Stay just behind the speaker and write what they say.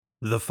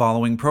The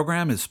following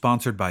program is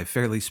sponsored by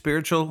Fairly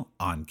Spiritual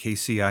on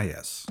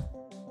KCIS.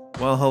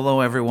 Well,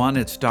 hello everyone.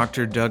 It's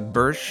Dr. Doug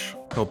Birch,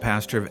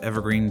 co-pastor of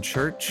Evergreen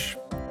Church,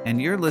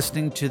 and you're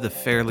listening to the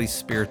Fairly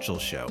Spiritual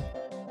Show.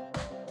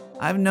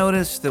 I've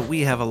noticed that we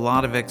have a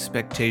lot of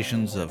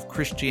expectations of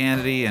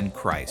Christianity and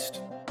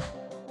Christ,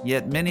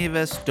 yet many of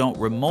us don't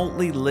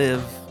remotely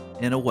live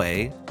in a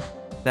way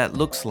that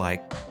looks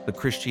like the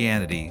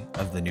Christianity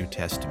of the New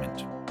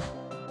Testament.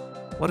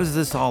 What is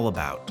this all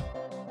about?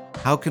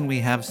 How can we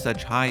have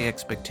such high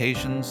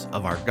expectations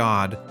of our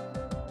God,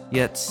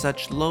 yet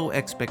such low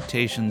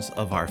expectations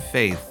of our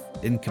faith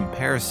in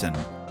comparison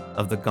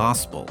of the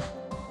gospel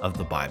of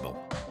the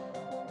Bible?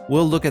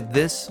 We'll look at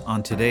this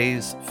on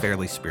today's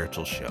Fairly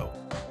Spiritual Show.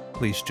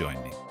 Please join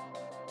me.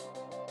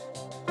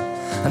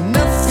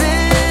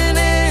 Nothing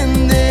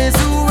in this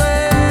world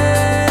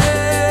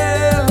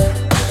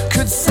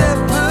could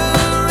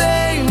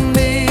separate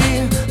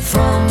me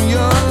from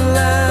your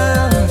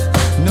love.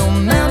 No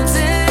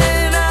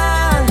mountain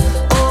high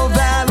or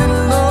valley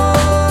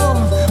low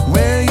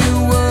where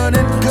you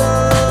wouldn't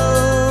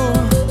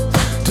go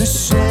to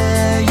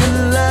share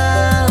your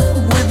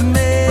love with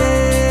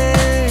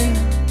me.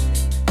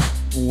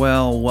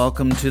 Well,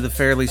 welcome to the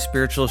Fairly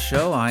Spiritual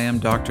Show. I am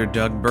Dr.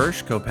 Doug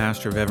Birch,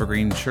 co-pastor of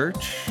Evergreen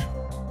Church.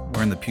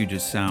 We're in the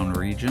Puget Sound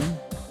region.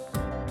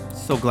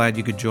 So glad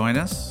you could join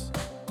us.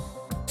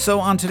 So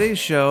on today's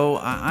show,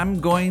 I'm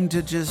going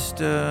to just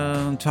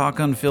talk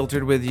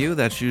unfiltered with you.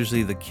 That's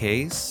usually the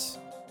case.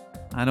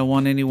 I don't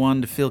want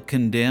anyone to feel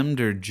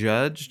condemned or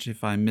judged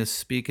if I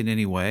misspeak in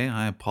any way.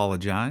 I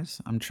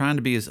apologize. I'm trying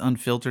to be as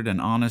unfiltered and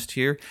honest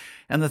here.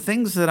 And the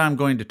things that I'm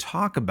going to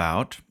talk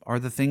about are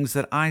the things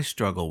that I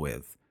struggle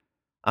with.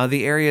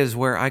 The areas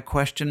where I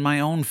question my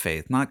own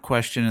faith, not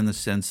question in the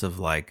sense of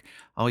like,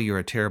 oh, you're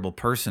a terrible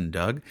person,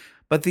 Doug,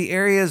 but the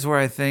areas where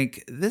I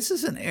think this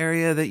is an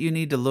area that you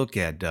need to look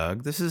at,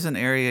 Doug. This is an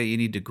area you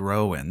need to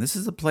grow in. This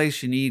is a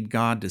place you need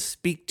God to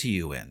speak to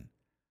you in.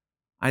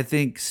 I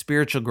think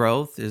spiritual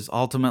growth is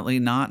ultimately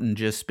not in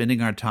just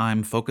spending our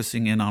time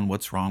focusing in on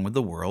what's wrong with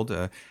the world.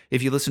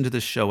 If you listen to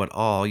this show at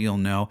all, you'll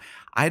know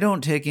I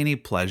don't take any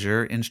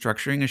pleasure in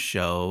structuring a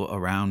show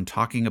around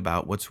talking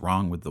about what's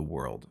wrong with the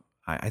world.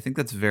 I think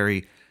that's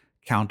very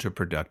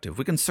counterproductive.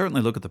 We can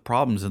certainly look at the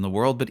problems in the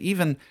world, but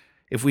even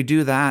if we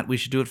do that, we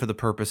should do it for the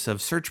purpose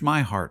of search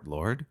my heart,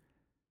 Lord.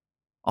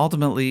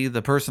 Ultimately,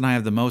 the person I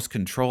have the most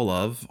control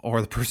of,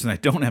 or the person I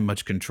don't have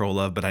much control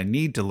of, but I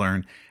need to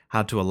learn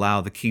how to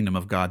allow the kingdom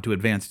of God to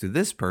advance through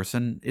this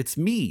person, it's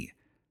me.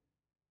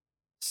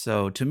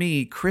 So to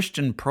me,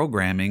 Christian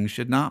programming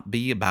should not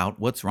be about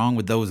what's wrong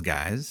with those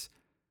guys,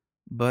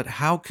 but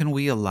how can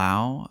we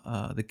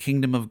allow the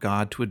kingdom of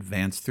God to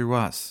advance through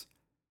us?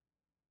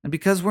 And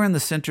because we're in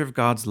the center of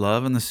God's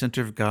love and the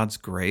center of God's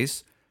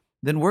grace,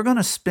 then we're going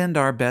to spend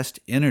our best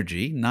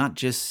energy, not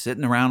just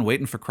sitting around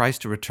waiting for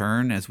Christ to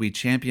return as we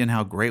champion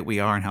how great we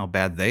are and how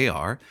bad they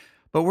are,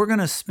 but we're going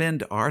to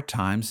spend our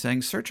time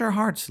saying, search our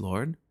hearts,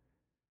 Lord.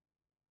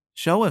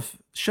 Show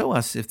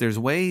us if there's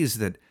ways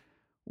that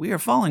we are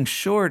falling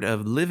short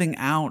of living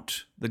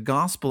out the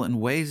gospel in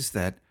ways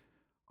that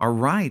are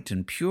right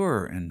and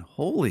pure and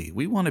holy.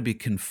 We want to be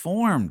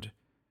conformed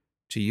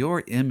to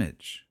your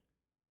image.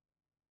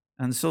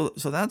 And so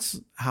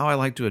that's how I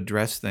like to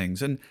address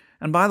things. And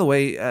by the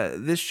way,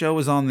 this show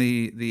is on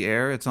the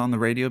air. It's on the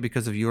radio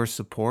because of your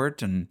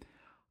support. And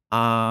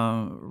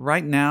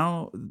right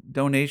now,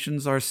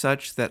 donations are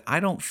such that I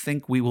don't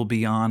think we will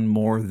be on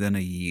more than a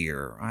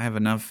year. I have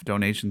enough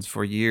donations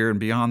for a year, and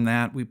beyond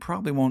that, we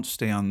probably won't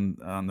stay on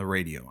the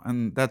radio,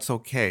 and that's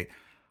okay.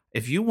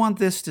 If you want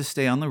this to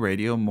stay on the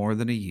radio more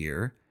than a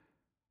year,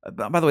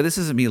 by the way, this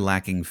isn't me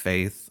lacking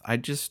faith. I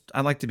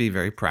like to be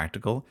very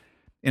practical.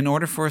 In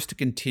order for us to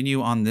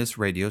continue on this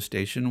radio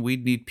station,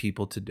 we'd need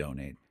people to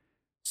donate.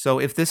 So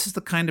if this is the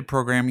kind of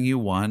programming you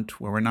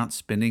want, where we're not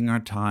spending our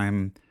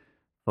time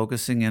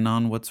focusing in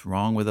on what's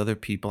wrong with other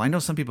people, I know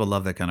some people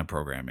love that kind of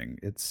programming.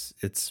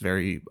 It's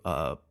very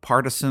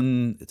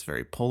partisan, it's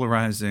very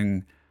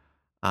polarizing.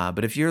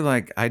 But if you're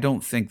like, I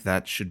don't think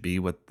that should be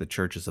what the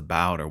church is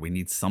about, or we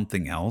need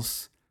something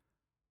else,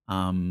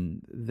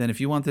 then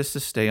if you want this to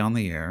stay on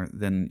the air,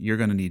 then you're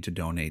going to need to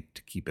donate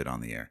to keep it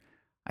on the air.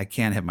 I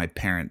can't have my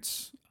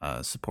parents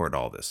support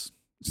all this.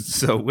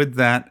 So with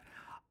that,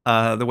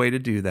 the way to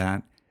do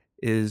that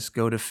is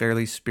go to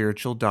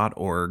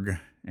fairlyspiritual.org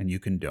and you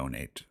can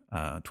donate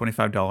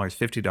 $25,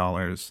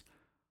 $50.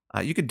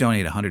 You could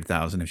donate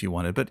 $100,000 if you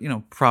wanted, but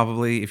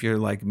probably if you're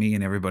like me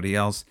and everybody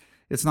else,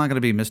 it's not going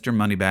to be Mr.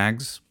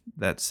 Moneybags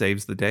that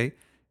saves the day.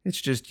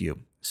 It's just you.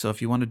 So if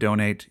you want to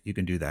donate, you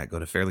can do that. Go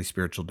to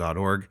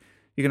fairlyspiritual.org.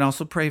 You can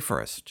also pray for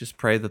us. Just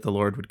pray that the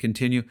Lord would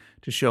continue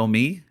to show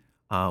me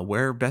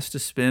where best to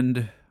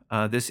spend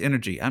this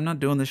energy. I'm not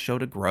doing this show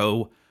to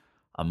grow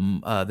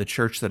the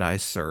church that I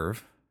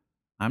serve.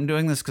 I'm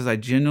doing this because I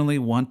genuinely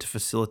want to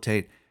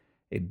facilitate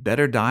a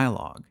better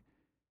dialogue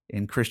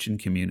in Christian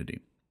community.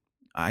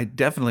 I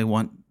definitely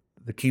want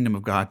the kingdom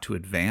of God to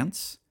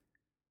advance.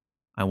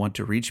 I want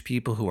to reach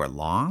people who are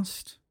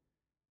lost,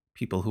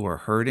 people who are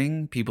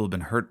hurting, people who've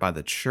been hurt by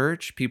the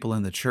church, people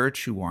in the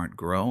church who aren't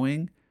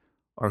growing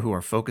or who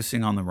are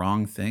focusing on the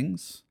wrong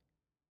things.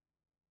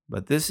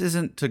 But this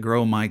isn't to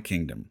grow my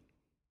kingdom.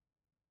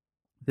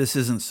 This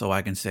isn't so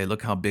I can say,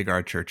 look how big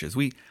our church is.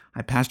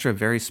 I pastor a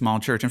very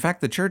small church. In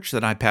fact, the church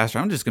that I pastor,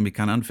 I'm just going to be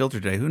kind of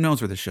unfiltered today. Who knows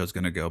where the show's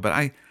going to go?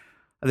 But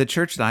the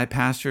church that I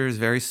pastor is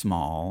very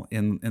small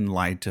in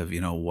light of,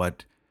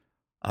 what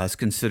is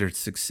considered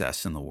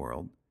success in the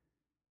world.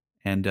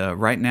 And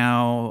right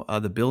now,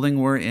 the building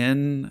we're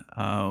in,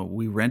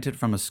 we rent it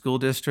from a school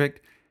district,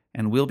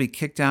 and we'll be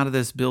kicked out of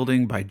this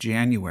building by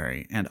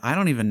January. And I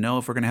don't even know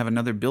if we're going to have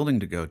another building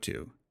to go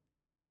to.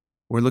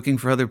 We're looking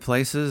for other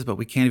places, but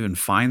we can't even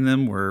find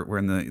them. We're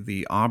in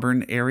the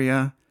Auburn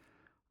area,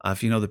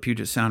 if you know the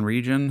Puget Sound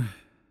region.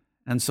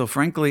 And so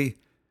frankly,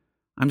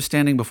 I'm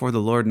standing before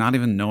the Lord not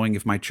even knowing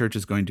if my church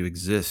is going to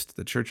exist.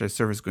 The church I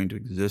serve is going to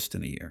exist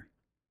in a year.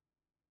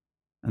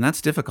 And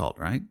that's difficult,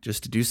 right?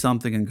 Just to do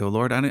something and go,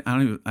 Lord, I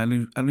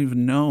don't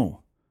even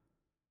know.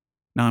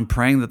 Now I'm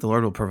praying that the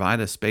Lord will provide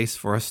a space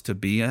for us to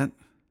be at.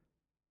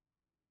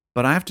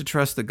 But I have to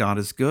trust that God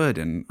is good,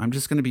 and I'm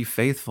just going to be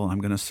faithful.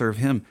 I'm going to serve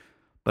Him.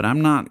 But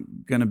I'm not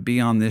going to be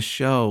on this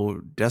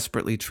show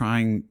desperately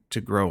trying to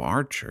grow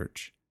our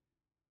church.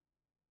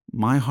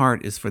 My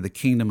heart is for the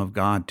kingdom of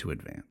God to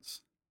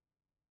advance.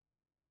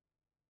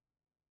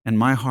 And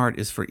my heart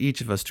is for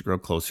each of us to grow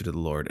closer to the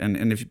Lord.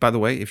 And if, by the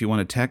way, if you want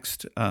to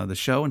text the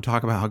show and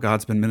talk about how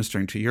God's been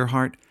ministering to your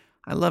heart,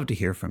 I love to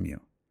hear from you.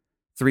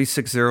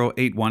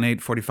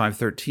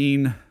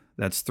 360-818-4513.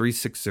 That's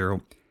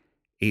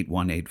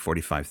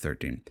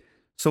 360-818-4513.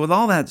 So with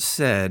all that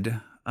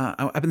said,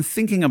 I've been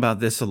thinking about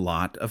this a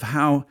lot, of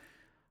how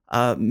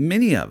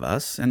many of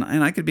us, and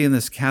I could be in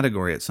this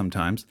category at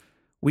sometimes,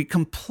 we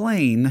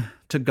complain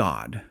to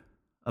God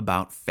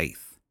about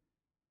faith.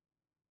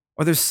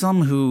 Or there's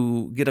some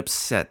who get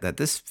upset that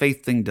this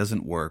faith thing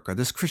doesn't work, or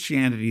this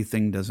Christianity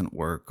thing doesn't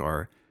work,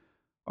 or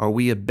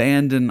we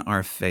abandon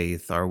our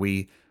faith, or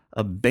we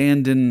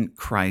abandon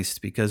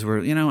Christ because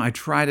I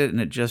tried it and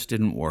it just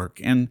didn't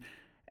work. And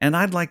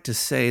I'd like to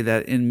say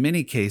that in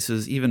many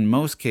cases, even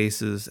most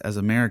cases as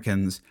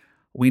Americans,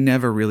 we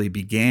never really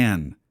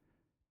began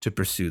to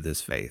pursue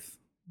this faith,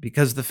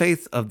 because the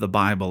faith of the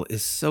Bible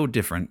is so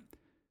different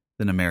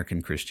than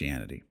American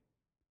Christianity.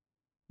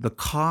 The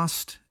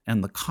cost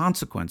and the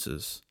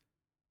consequences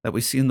that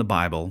we see in the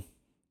Bible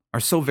are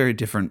so very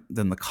different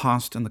than the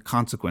cost and the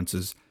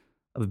consequences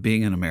of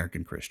being an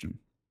American Christian.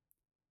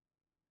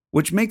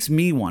 Which makes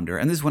me wonder,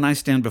 and this is when I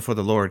stand before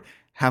the Lord,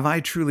 have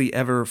I truly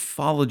ever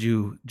followed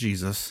you,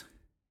 Jesus,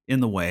 in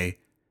the way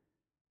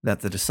that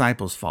the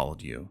disciples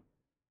followed you,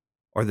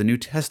 or the New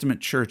Testament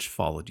church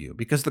followed you?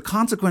 Because the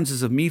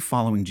consequences of me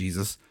following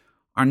Jesus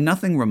are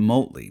nothing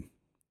remotely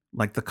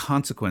like the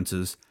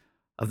consequences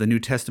of the New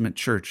Testament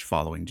church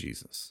following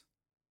Jesus.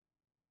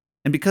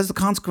 And because the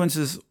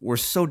consequences were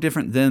so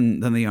different then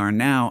than they are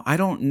now, I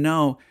don't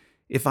know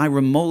if I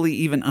remotely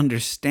even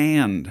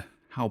understand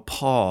how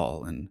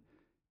Paul and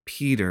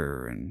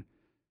Peter and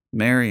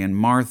Mary and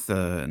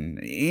Martha and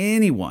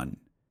anyone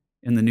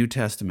in the New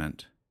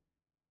Testament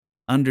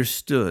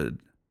understood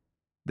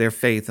their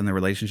faith and their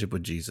relationship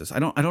with Jesus. I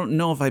don't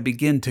know if I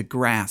begin to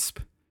grasp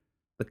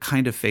the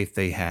kind of faith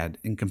they had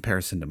in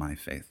comparison to my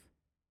faith.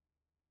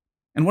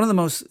 And one of the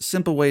most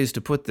simple ways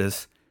to put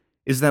this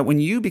is that when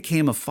you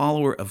became a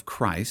follower of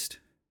Christ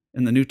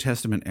in the New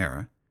Testament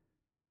era,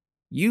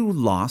 you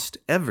lost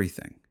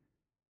everything.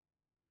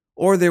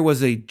 Or there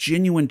was a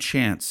genuine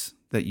chance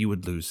that you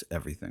would lose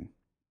everything.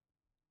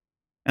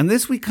 And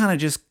this we kind of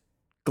just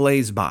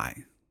glaze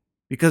by,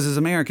 because as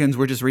Americans,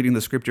 we're just reading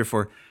the scripture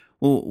for,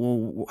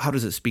 well, how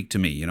does it speak to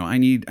me? I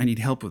need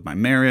help with my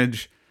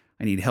marriage.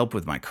 I need help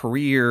with my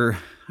career.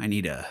 I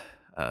need a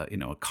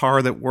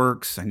car that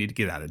works. I need to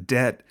get out of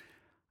debt.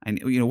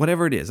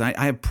 Whatever it is,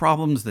 I have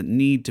problems that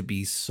need to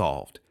be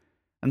solved.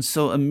 And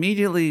so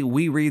immediately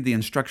we read the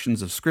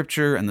instructions of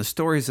Scripture and the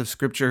stories of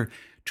Scripture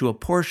to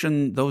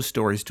apportion those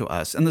stories to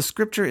us. And the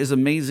Scripture is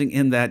amazing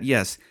in that,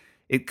 yes,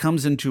 it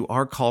comes into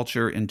our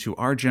culture, into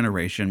our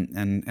generation,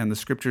 and the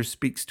Scripture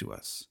speaks to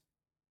us.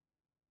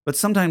 But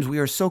sometimes we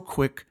are so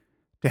quick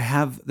to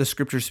have the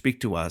Scripture speak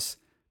to us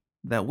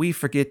that we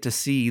forget to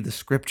see the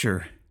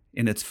Scripture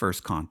in its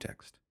first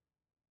context.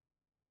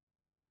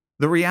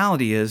 The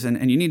reality is,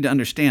 and you need to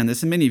understand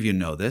this, and many of you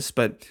know this,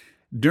 but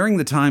during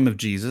the time of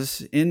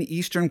Jesus, in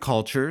Eastern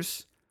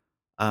cultures,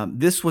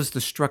 this was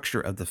the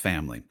structure of the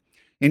family.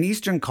 In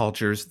Eastern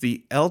cultures,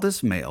 the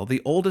eldest male,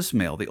 the oldest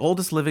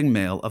living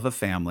male of a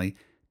family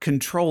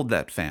controlled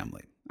that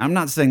family. I'm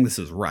not saying this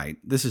is right.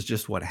 This is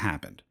just what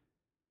happened.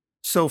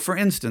 So, for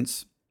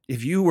instance,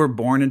 if you were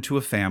born into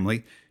a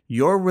family,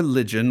 your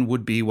religion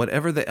would be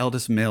whatever the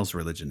eldest male's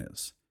religion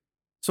is.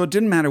 So it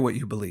didn't matter what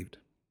you believed.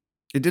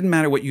 It didn't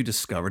matter what you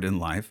discovered in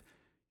life.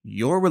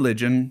 Your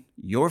religion,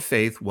 your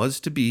faith was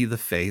to be the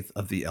faith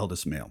of the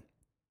eldest male.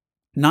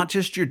 Not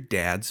just your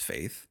dad's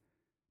faith,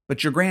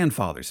 but your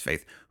grandfather's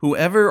faith.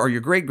 Whoever, or your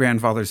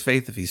great-grandfather's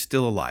faith if he's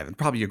still alive, and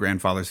probably your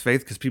grandfather's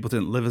faith because people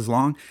didn't live as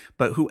long,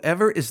 but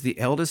whoever is the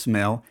eldest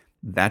male,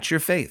 that's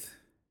your faith.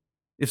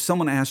 If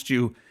someone asked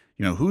you,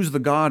 who's the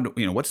God,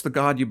 what's the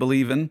God you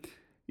believe in?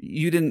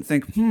 You didn't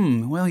think,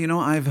 well,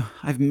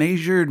 I've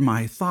measured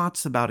my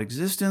thoughts about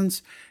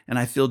existence and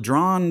I feel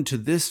drawn to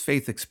this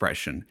faith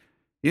expression.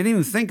 You didn't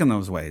even think in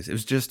those ways. It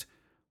was just,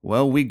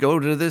 well, we go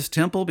to this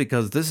temple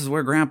because this is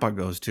where Grandpa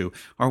goes to,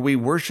 or we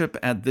worship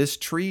at this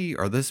tree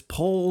or this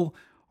pole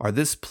or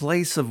this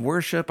place of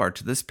worship or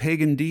to this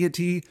pagan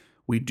deity.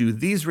 We do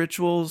these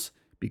rituals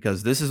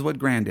because this is what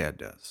Granddad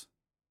does.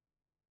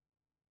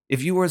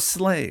 If you were a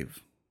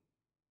slave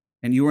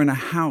and you were in a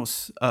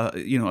house,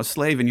 a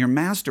slave, and your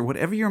master,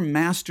 whatever your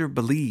master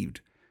believed,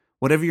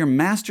 whatever your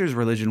master's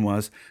religion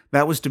was,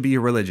 that was to be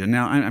your religion.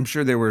 Now, I'm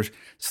sure there were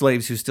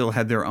slaves who still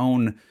had their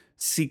own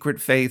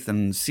secret faith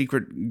and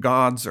secret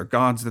gods or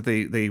gods that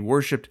they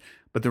worshipped,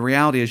 but the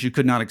reality is you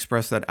could not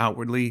express that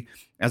outwardly.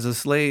 As a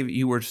slave,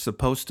 you were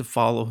supposed to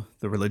follow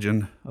the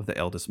religion of the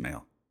eldest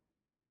male.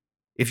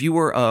 If you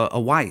were a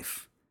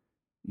wife,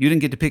 you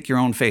didn't get to pick your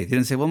own faith. You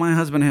didn't say, well, my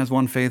husband has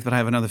one faith, but I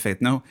have another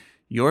faith. No,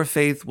 your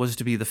faith was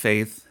to be the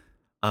faith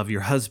of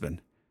your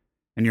husband,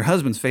 and your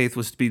husband's faith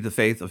was to be the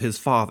faith of his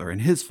father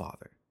and his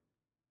father.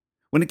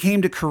 When it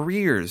came to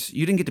careers,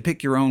 you didn't get to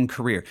pick your own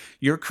career.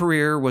 Your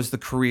career was the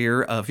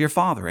career of your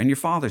father and your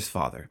father's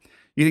father.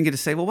 You didn't get to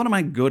say, well, what am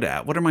I good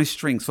at? What are my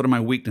strengths? What are my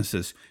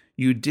weaknesses?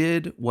 You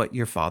did what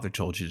your father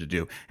told you to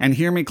do. And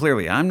hear me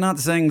clearly, I'm not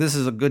saying this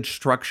is a good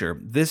structure.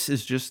 This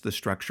is just the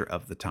structure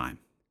of the time.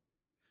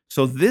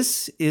 So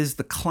this is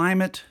the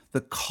climate,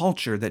 the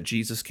culture that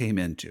Jesus came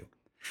into.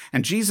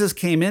 And Jesus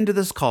came into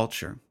this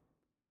culture,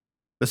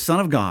 the Son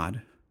of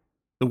God,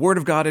 the Word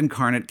of God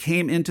incarnate,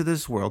 came into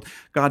this world.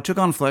 God took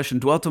on flesh and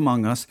dwelt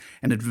among us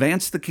and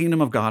advanced the kingdom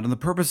of God and the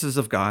purposes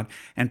of God,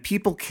 and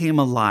people came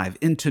alive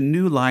into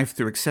new life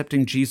through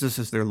accepting Jesus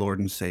as their Lord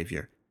and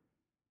Savior.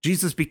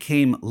 Jesus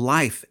became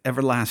life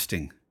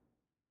everlasting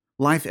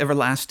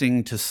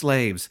to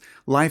slaves,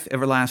 life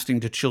everlasting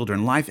to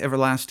children, life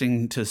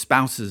everlasting to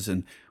spouses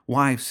and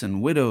wives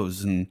and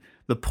widows and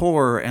the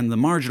poor and the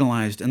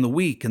marginalized and the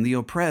weak and the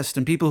oppressed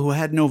and people who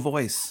had no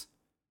voice.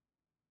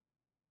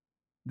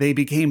 They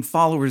became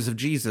followers of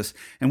Jesus.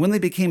 And when they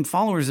became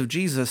followers of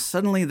Jesus,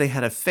 suddenly they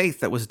had a faith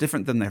that was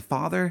different than their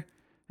father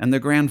and their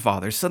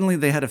grandfather. Suddenly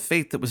they had a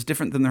faith that was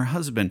different than their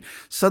husband.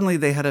 Suddenly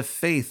they had a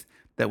faith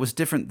that was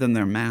different than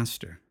their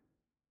master.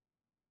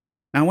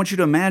 Now I want you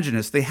to imagine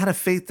this. They had a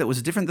faith that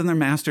was different than their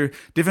master,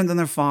 different than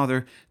their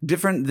father,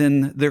 different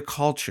than their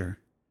culture.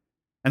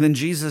 And then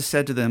Jesus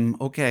said to them,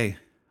 okay,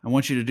 I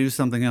want you to do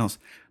something else.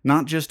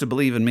 Not just to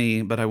believe in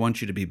me, but I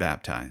want you to be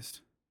baptized.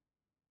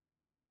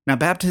 Now,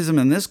 baptism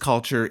in this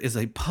culture is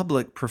a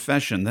public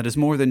profession that is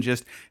more than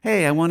just,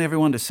 hey, I want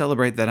everyone to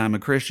celebrate that I'm a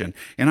Christian.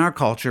 In our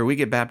culture, we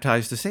get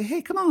baptized to say,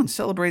 hey, come on,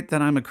 celebrate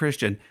that I'm a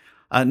Christian.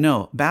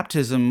 No,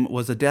 baptism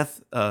was a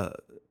death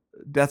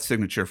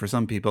signature for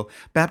some people.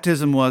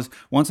 Baptism was,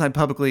 once I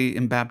publicly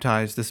am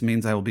baptized, this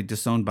means I will be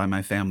disowned by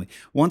my family.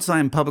 Once I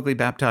am publicly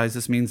baptized,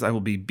 this means I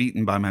will be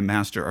beaten by my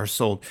master or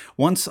sold.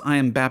 Once I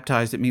am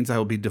baptized, it means I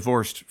will be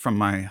divorced from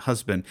my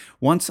husband.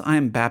 Once I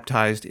am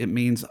baptized, it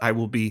means I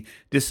will be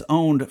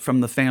disowned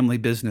from the family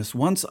business.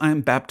 Once I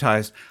am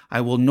baptized,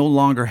 I will no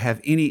longer have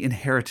any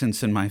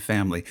inheritance in my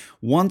family.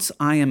 Once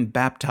I am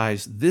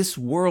baptized, this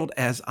world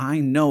as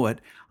I know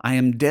it, I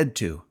am dead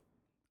to.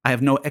 I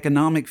have no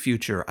economic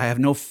future. I have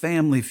no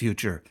family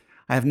future.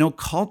 I have no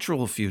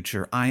cultural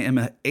future. I am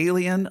an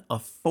alien, a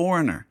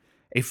foreigner,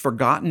 a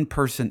forgotten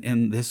person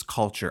in this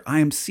culture. I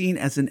am seen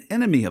as an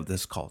enemy of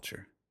this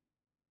culture.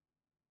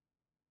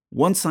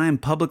 Once I am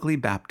publicly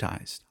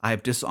baptized, I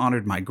have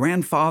dishonored my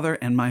grandfather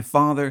and my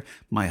father,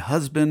 my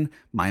husband,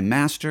 my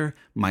master,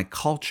 my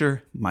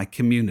culture, my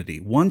community.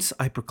 Once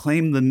I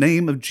proclaim the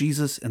name of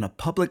Jesus in a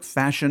public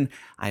fashion,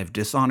 I have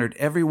dishonored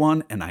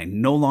everyone and I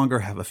no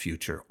longer have a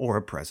future or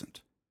a present.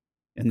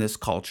 In this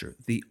culture,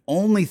 the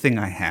only thing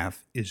I have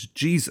is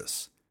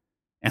Jesus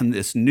and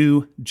this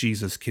new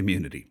Jesus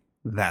community.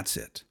 That's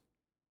it.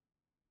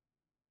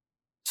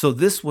 So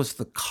this was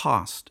the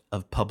cost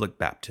of public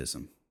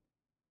baptism.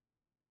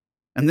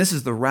 And this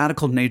is the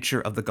radical nature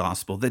of the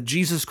gospel, that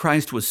Jesus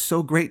Christ was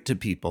so great to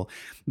people,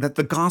 that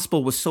the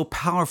gospel was so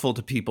powerful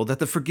to people, that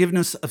the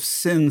forgiveness of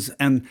sins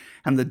and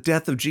the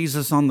death of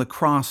Jesus on the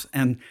cross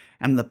and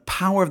the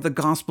power of the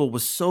gospel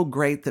was so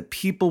great that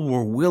people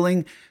were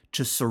willing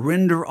to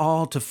surrender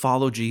all to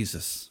follow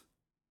Jesus.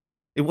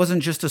 It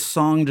wasn't just a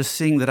song to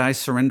sing that I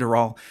surrender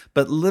all,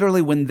 but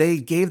literally when they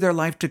gave their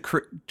life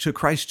to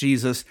Christ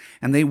Jesus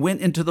and they went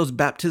into those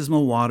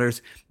baptismal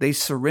waters, they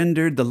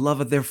surrendered the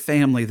love of their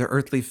family, their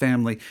earthly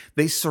family.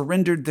 They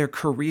surrendered their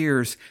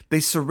careers.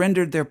 They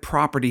surrendered their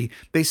property.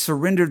 They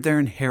surrendered their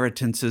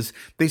inheritances.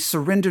 They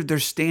surrendered their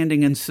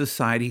standing in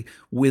society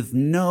with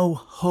no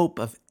hope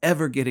of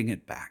ever getting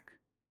it back.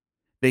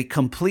 They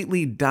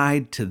completely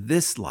died to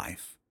this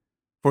life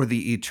for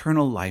the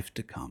eternal life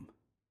to come.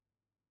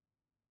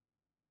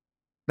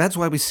 That's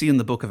why we see in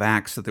the book of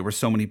Acts that there were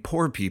so many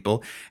poor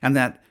people and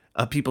that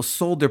people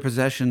sold their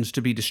possessions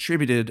to be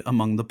distributed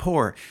among the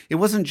poor. It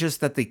wasn't just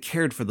that they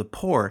cared for the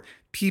poor.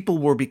 People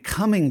were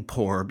becoming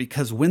poor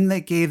because when they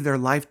gave their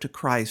life to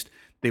Christ,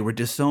 They were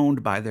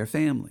disowned by their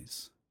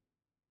families.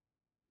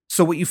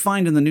 So what you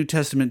find in the New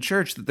Testament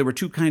church, that there were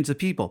two kinds of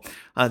people.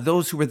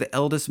 Those who were the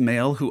eldest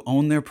male, who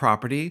owned their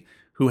property,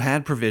 who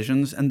had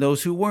provisions, and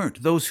those who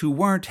weren't. Those who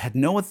weren't had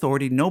no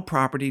authority, no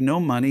property, no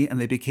money, and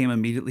they became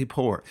immediately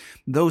poor.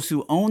 Those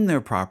who owned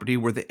their property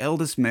were the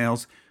eldest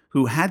males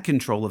who had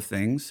control of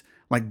things,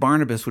 like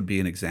Barnabas would be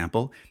an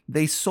example.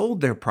 They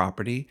sold their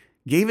property,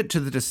 gave it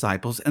to the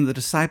disciples, and the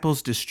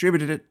disciples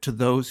distributed it to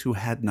those who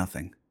had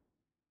nothing.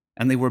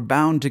 And they were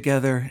bound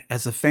together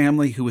as a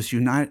family who was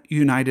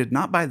united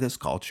not by this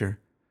culture,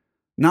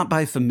 not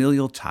by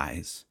familial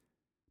ties,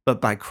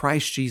 but by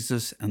Christ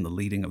Jesus and the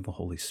leading of the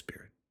Holy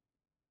Spirit.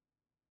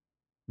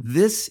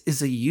 This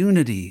is a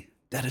unity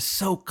that is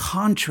so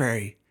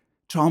contrary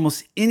to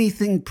almost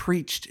anything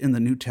preached in the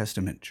New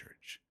Testament church.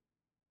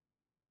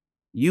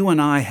 You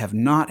and I have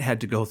not had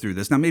to go through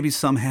this. Now, maybe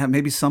some have.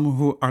 Maybe some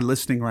who are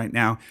listening right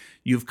now,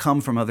 you've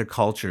come from other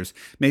cultures.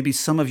 Maybe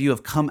some of you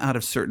have come out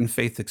of certain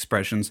faith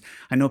expressions.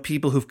 I know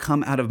people who've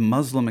come out of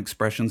Muslim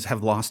expressions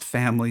have lost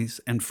families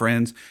and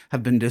friends,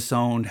 have been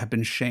disowned, have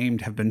been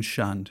shamed, have been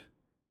shunned.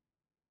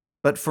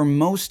 But for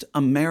most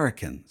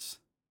Americans,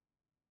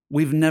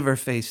 we've never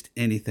faced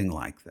anything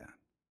like that.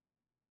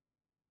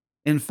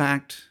 In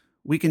fact,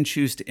 we can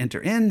choose to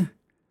enter in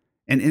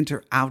and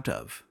enter out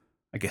of.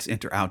 I guess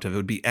enter out of, it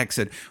would be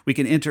exit. We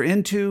can enter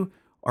into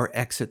or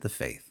exit the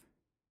faith.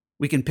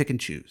 We can pick and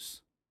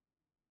choose.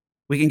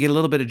 We can get a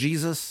little bit of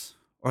Jesus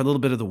or a little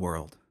bit of the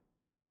world.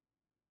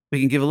 We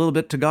can give a little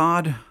bit to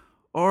God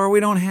or we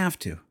don't have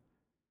to.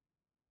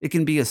 It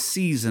can be a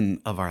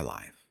season of our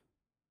life.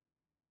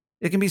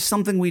 It can be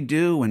something we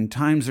do when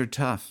times are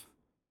tough.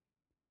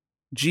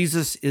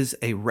 Jesus is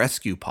a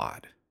rescue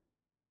pod.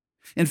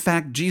 In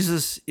fact,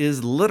 Jesus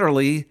is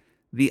literally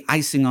the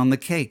icing on the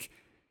cake.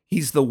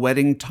 He's the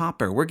wedding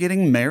topper. We're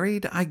getting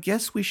married. I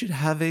guess we should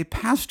have a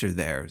pastor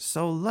there.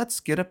 So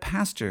let's get a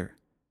pastor.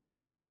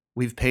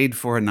 We've paid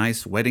for a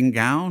nice wedding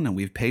gown, and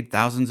we've paid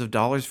thousands of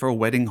dollars for a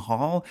wedding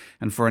hall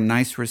and for a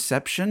nice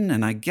reception.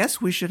 And I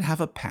guess we should have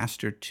a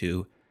pastor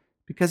too,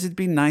 because it'd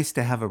be nice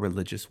to have a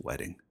religious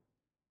wedding.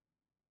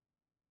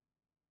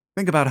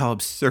 Think about how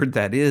absurd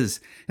that is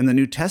in the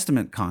New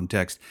Testament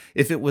context.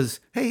 If it was,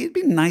 hey, it'd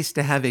be nice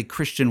to have a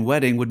Christian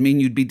wedding, would mean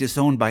you'd be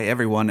disowned by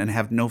everyone and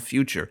have no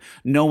future.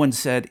 No one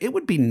said, it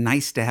would be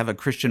nice to have a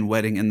Christian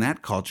wedding in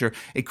that culture.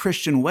 A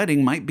Christian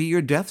wedding might be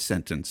your death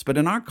sentence. But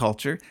in our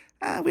culture,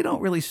 we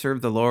don't really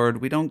serve the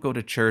Lord. We don't go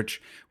to church.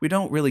 We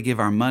don't really give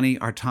our money,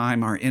 our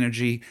time, our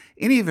energy,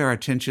 any of our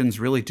attentions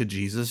really to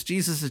Jesus.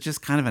 Jesus is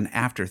just kind of an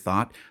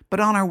afterthought. But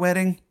on our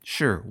wedding,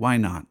 sure, why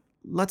not?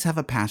 Let's have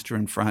a pastor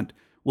in front.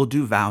 We'll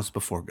do vows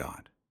before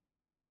God.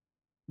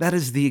 That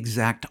is the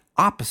exact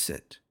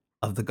opposite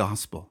of the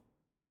gospel.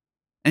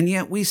 And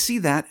yet we see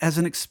that as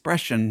an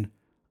expression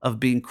of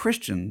being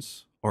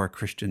Christians or a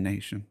Christian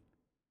nation.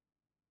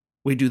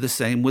 We do the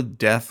same with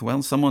death.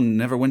 Well, someone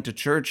never went to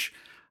church,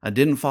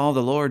 didn't follow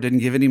the Lord, didn't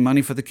give any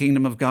money for the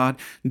kingdom of God,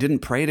 didn't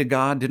pray to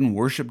God, didn't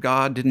worship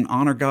God, didn't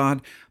honor God,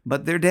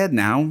 but they're dead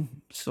now,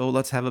 so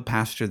let's have a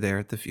pastor there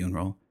at the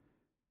funeral,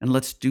 and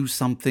let's do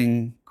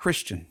something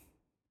Christian.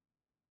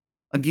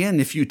 Again,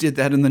 if you did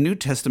that in the New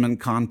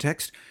Testament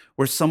context,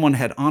 where someone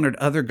had honored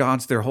other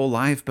gods their whole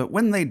life, but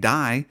when they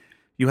die,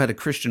 you had a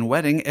Christian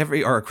wedding,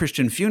 or a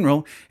Christian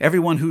funeral,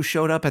 everyone who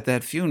showed up at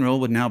that funeral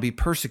would now be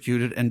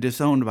persecuted and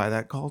disowned by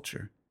that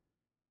culture.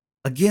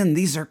 Again,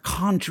 these are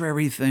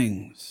contrary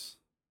things.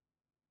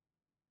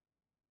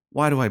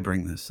 Why do I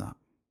bring this up?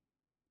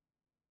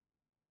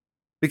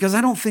 Because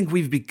I don't think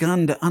we've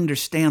begun to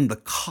understand the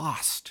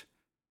cost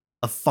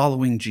of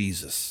following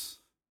Jesus.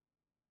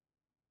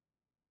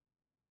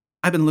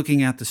 I've been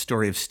looking at the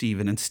story of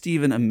Stephen, and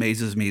Stephen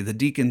amazes me. The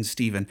deacon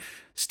Stephen.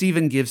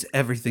 Stephen gives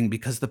everything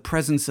because the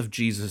presence of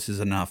Jesus is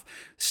enough.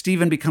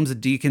 Stephen becomes a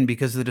deacon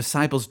because the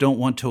disciples don't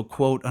want to,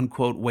 quote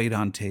unquote, wait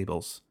on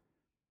tables.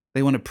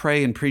 They want to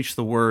pray and preach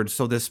the word.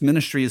 So this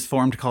ministry is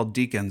formed called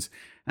deacons.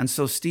 And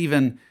so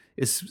Stephen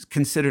is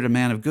considered a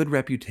man of good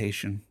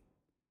reputation,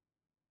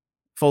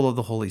 full of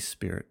the Holy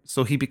Spirit.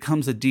 So he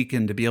becomes a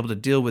deacon to be able to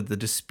deal with the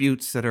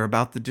disputes that are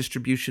about the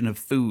distribution of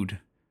food.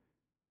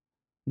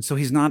 And so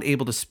he's not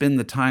able to spend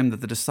the time that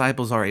the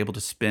disciples are able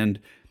to spend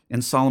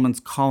in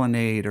Solomon's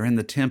colonnade or in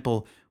the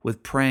temple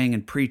with praying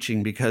and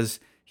preaching, because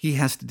he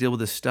has to deal with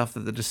the stuff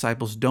that the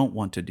disciples don't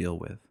want to deal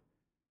with.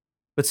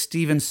 But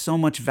Stephen so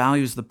much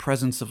values the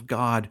presence of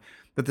God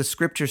that the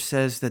scripture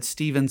says that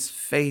Stephen's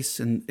face,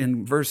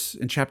 in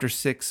chapter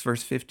 6,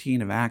 verse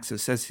 15 of Acts, it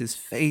says his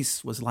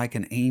face was like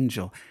an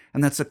angel.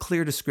 And that's a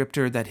clear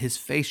descriptor that his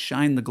face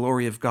shined the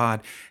glory of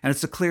God. And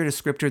it's a clear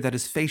descriptor that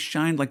his face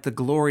shined like the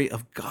glory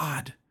of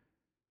God,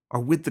 or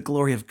with the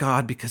glory of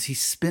God, because he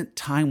spent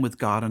time with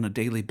God on a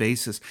daily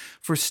basis.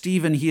 For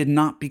Stephen, he had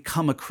not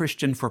become a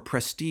Christian for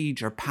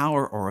prestige or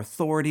power or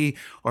authority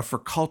or for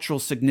cultural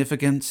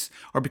significance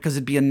or because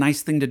it'd be a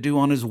nice thing to do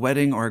on his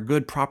wedding or a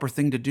good, proper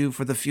thing to do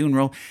for the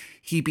funeral.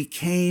 He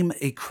became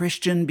a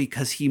Christian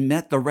because he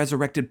met the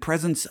resurrected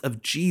presence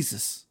of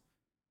Jesus,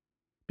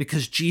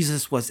 because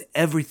Jesus was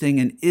everything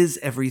and is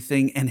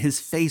everything, and his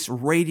face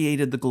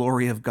radiated the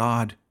glory of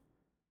God.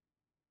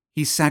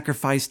 He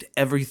sacrificed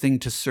everything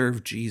to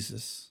serve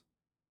Jesus.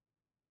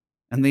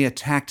 And they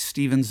attacked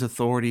Stephen's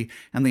authority,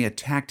 and they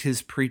attacked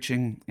his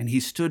preaching, and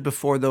he stood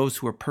before those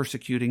who were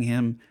persecuting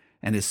him,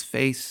 and his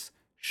face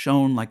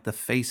shone like the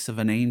face of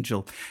an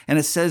angel. And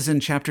it says in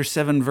chapter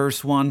 7,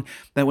 verse 1,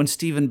 that when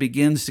Stephen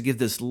begins to give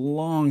this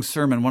long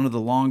sermon, one of the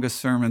longest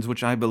sermons,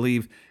 which I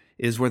believe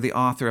is where the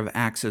author of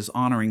Acts is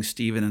honoring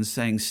Stephen and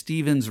saying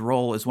Stephen's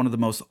role is one of the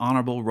most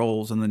honorable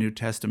roles in the New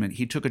Testament.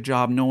 He took a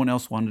job no one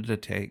else wanted to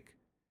take,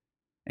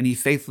 and he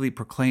faithfully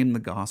proclaimed the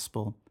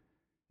gospel,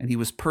 and he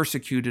was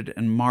persecuted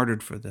and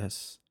martyred for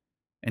this,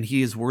 and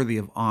he is worthy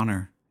of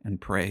honor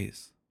and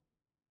praise.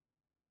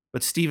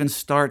 But Stephen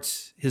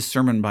starts his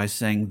sermon by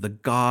saying, the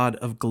God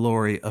of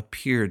glory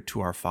appeared to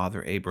our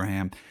father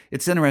Abraham.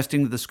 It's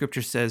interesting that the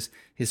scripture says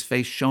his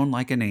face shone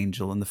like an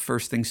angel, and the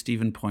first thing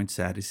Stephen points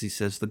at is he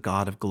says, the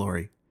God of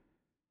glory.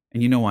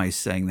 And you know why he's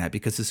saying that,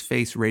 because his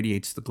face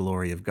radiates the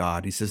glory of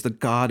God. He says, the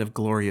God of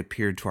glory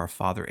appeared to our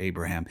father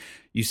Abraham.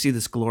 You see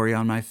this glory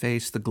on my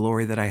face, the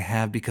glory that I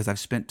have because I've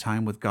spent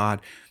time with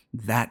God.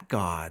 That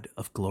God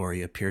of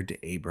glory appeared to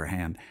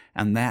Abraham,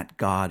 and that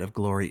God of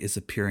glory is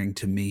appearing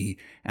to me,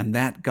 and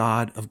that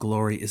God of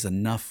glory is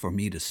enough for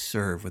me to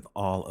serve with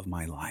all of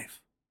my life.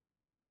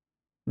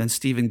 Then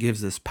Stephen gives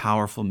this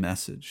powerful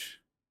message,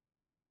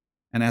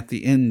 and at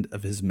the end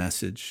of his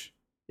message,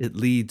 it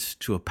leads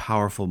to a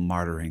powerful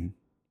martyring.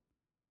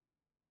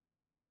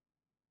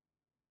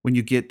 When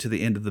you get to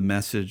the end of the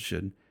message,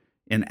 and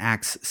in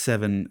Acts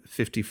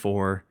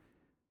 7:54,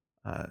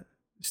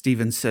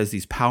 Stephen says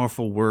these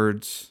powerful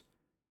words,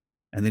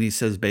 and then he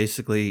says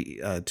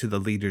basically to the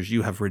leaders,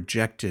 you have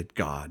rejected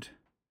God,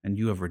 and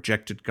you have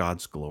rejected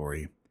God's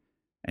glory,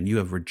 and you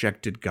have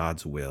rejected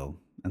God's will.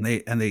 And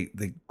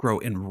they grow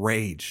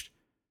enraged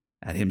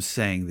at him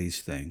saying these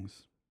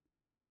things.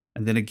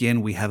 And then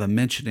again, we have a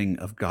mentioning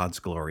of God's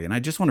glory. And I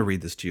just want to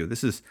read this to you.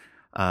 This is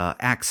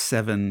Acts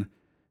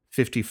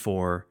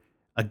 7:54.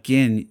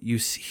 Again, you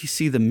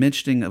see the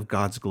mentioning of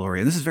God's glory.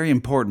 And this is very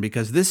important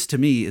because this, to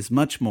me, is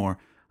much more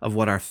of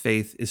what our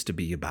faith is to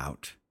be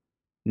about.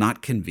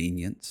 Not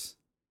convenience,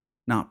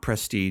 not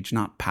prestige,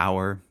 not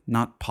power,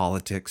 not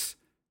politics,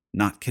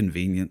 not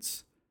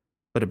convenience,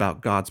 but about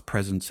God's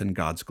presence and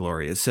God's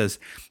glory. It says,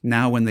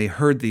 now when they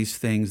heard these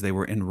things, they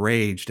were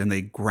enraged and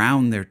they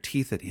ground their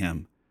teeth at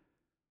him.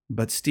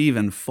 But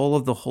Stephen, full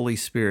of the Holy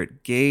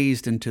Spirit,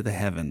 gazed into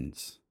heaven,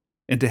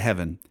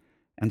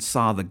 and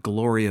saw the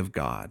glory of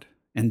God,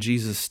 and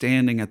Jesus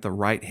standing at the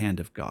right hand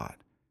of God.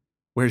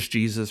 Where's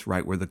Jesus?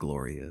 Right where the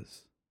glory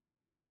is.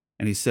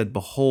 And he said,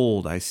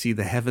 behold, I see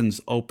the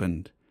heavens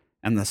opened,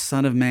 and the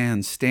Son of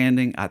Man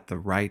standing at the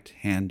right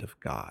hand of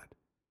God.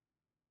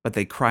 But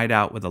they cried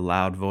out with a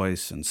loud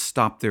voice and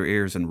stopped their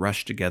ears and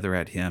rushed together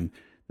at him.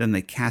 Then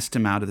they cast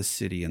him out of the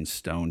city and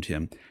stoned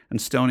him.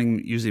 And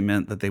stoning usually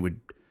meant that they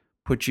would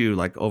put you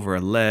like over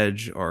a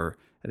ledge or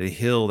at a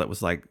hill that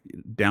was like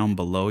down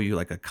below you,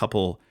 like a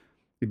couple,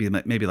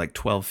 maybe like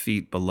 12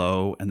 feet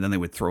below, and then they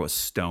would throw a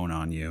stone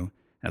on you.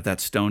 And if that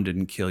stone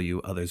didn't kill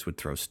you, others would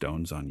throw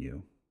stones on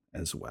you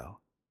as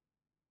well.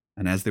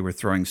 And as they were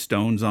throwing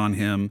stones on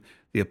him,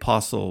 the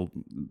apostle,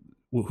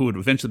 who would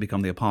eventually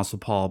become the Apostle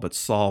Paul, but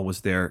Saul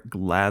was there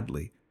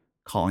gladly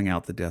calling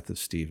out the death of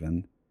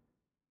Stephen.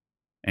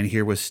 And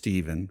here was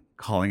Stephen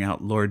calling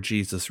out, Lord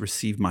Jesus,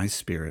 receive my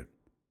spirit.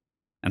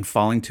 And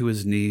falling to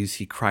his knees,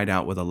 he cried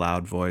out with a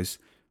loud voice,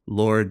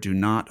 Lord, do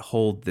not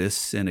hold this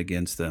sin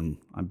against them.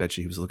 I bet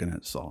you he was looking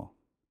at Saul.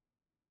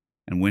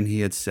 And when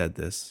he had said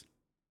this,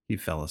 he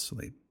fell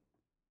asleep.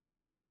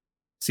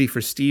 See,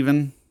 for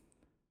Stephen,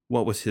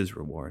 what was his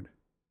reward?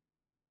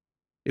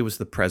 It was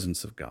the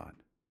presence of God.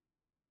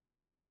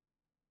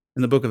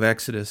 In the book of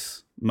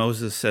Exodus,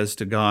 Moses says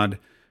to God,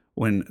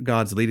 when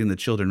God's leading the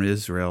children of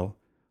Israel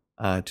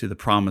to the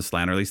promised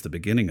land, or at least the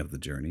beginning of the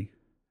journey,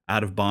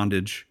 out of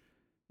bondage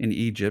in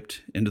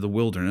Egypt into the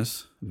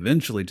wilderness,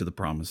 eventually to the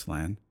promised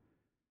land,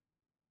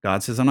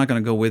 God says, I'm not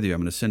going to go with you.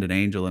 I'm going to send an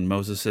angel. And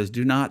Moses says,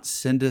 do not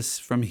send us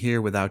from here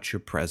without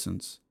your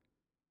presence.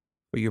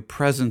 For your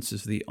presence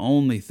is the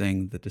only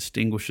thing that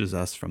distinguishes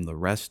us from the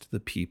rest of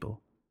the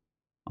people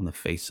on the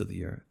face of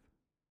the earth.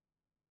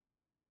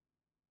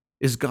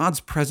 Is God's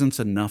presence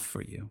enough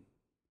for you?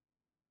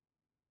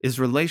 Is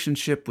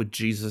relationship with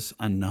Jesus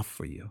enough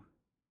for you?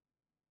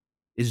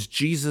 Is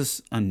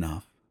Jesus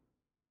enough?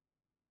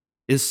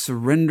 Is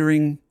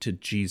surrendering to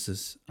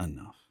Jesus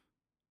enough?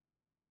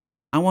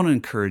 I want to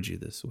encourage you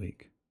this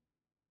week.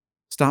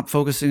 Stop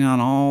focusing on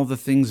all the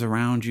things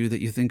around you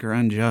that you think are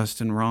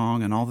unjust and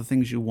wrong and all the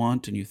things you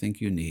want and you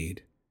think you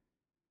need.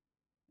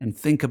 And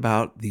think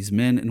about these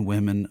men and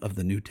women of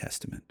the New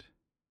Testament,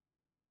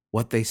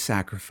 what they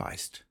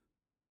sacrificed,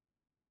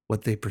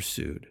 what they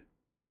pursued.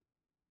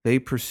 They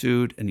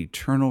pursued an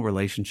eternal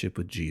relationship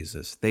with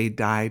Jesus. They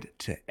died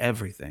to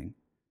everything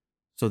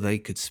so they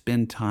could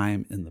spend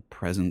time in the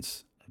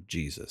presence of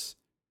Jesus.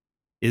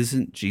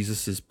 Isn't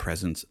Jesus'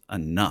 presence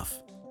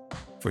enough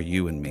for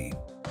you and me?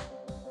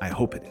 I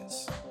hope it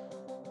is.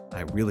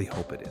 I really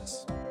hope it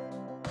is.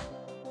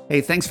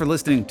 Hey, thanks for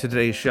listening to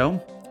today's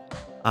show.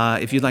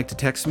 If you'd like to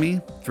text me,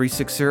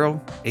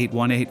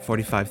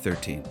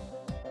 360-818-4513.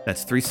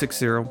 That's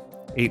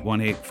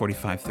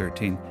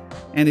 360-818-4513.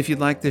 And if you'd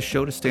like this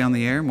show to stay on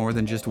the air more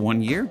than just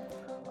 1 year,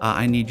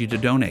 I need you to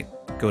donate.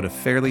 Go to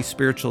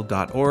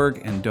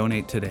fairlyspiritual.org and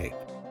donate today.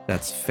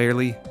 That's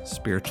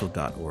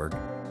fairlyspiritual.org.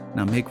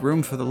 Now make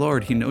room for the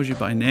Lord. He knows you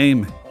by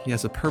name. He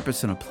has a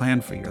purpose and a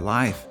plan for your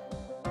life.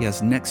 He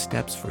has next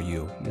steps for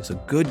you. He is a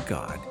good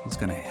God. He's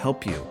going to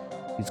help you.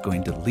 He's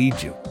going to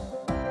lead you.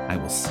 I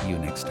will see you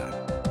next time.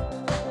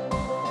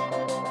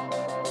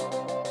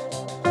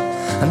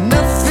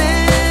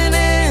 Nothing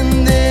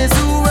in this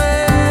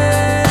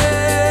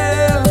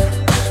world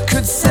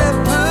could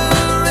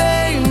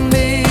separate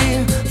me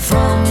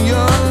from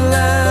your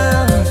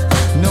love.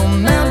 No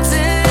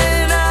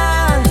mountain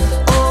high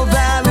or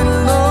valley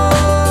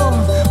low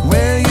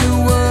where you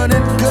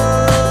wouldn't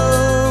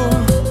go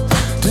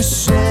to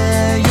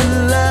share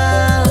your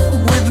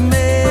love with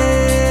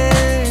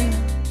me.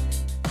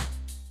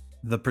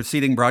 The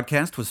preceding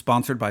broadcast was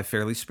sponsored by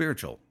Fairly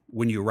Spiritual.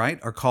 When you write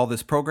or call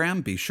this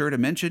program, be sure to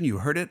mention you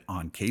heard it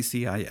on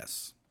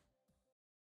KCIS.